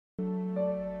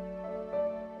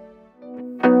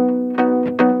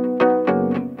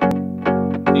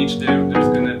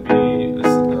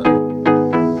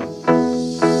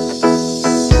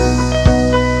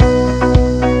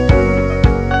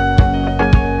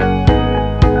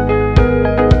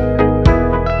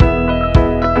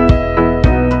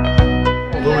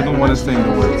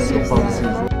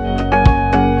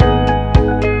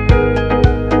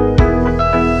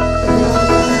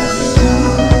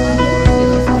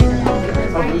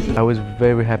I was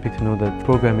very happy to know that the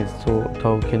program is so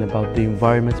talking about the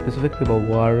environment, specifically about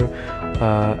water.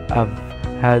 I've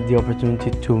had the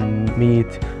opportunity to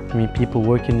meet people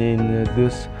working in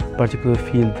this particular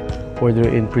field, whether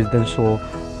in presidential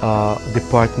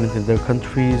department in their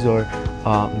countries or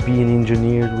being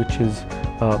engineers, which is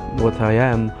what I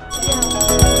am.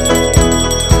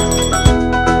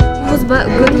 It was about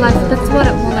good life. That's what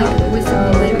I want, like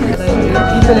recently,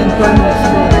 people in primary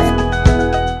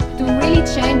to really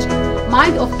change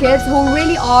mind of kids who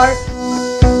really are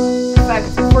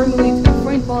formulate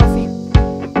foreign policy.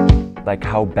 Like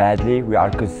how badly we are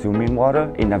consuming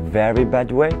water in a very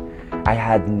bad way. I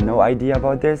had no idea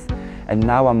about this, and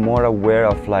now I'm more aware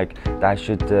of like that I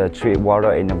should treat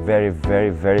water in a very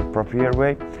proper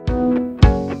way.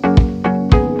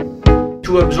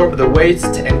 To absorb the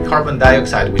waste and carbon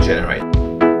dioxide we generate.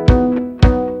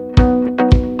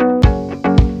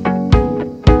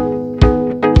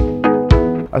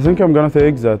 I think I'm gonna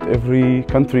take that every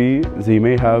country, they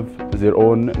may have their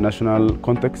own national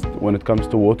context when it comes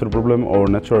to water problem or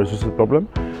natural resources problem,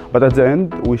 but at the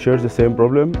end we share the same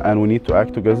problem and we need to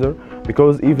act together,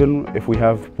 because even if we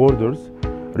have borders,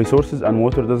 resources and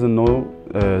water doesn't know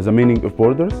the meaning of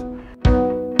borders.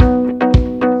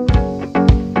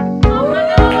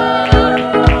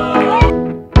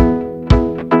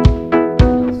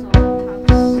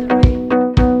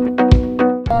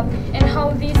 And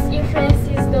how this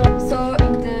influences the... So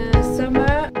in the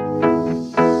summer...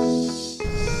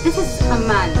 This is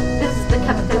Amman. This is the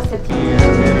capital city.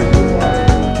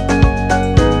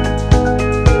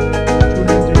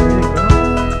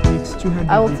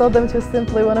 I will tell them it was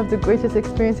simply one of the greatest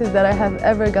experiences that I have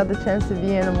ever got the chance to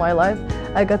be in my life.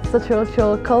 I got such a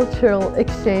cultural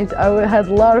exchange. I had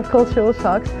a lot of cultural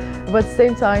shocks, but at the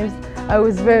same time I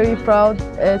was very proud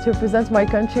to represent my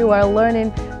country while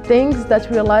learning things that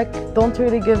we don't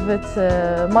really give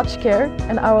it much care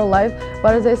in our life.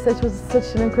 But as I said, it was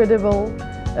such an incredible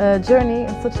journey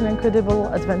and such an incredible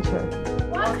adventure.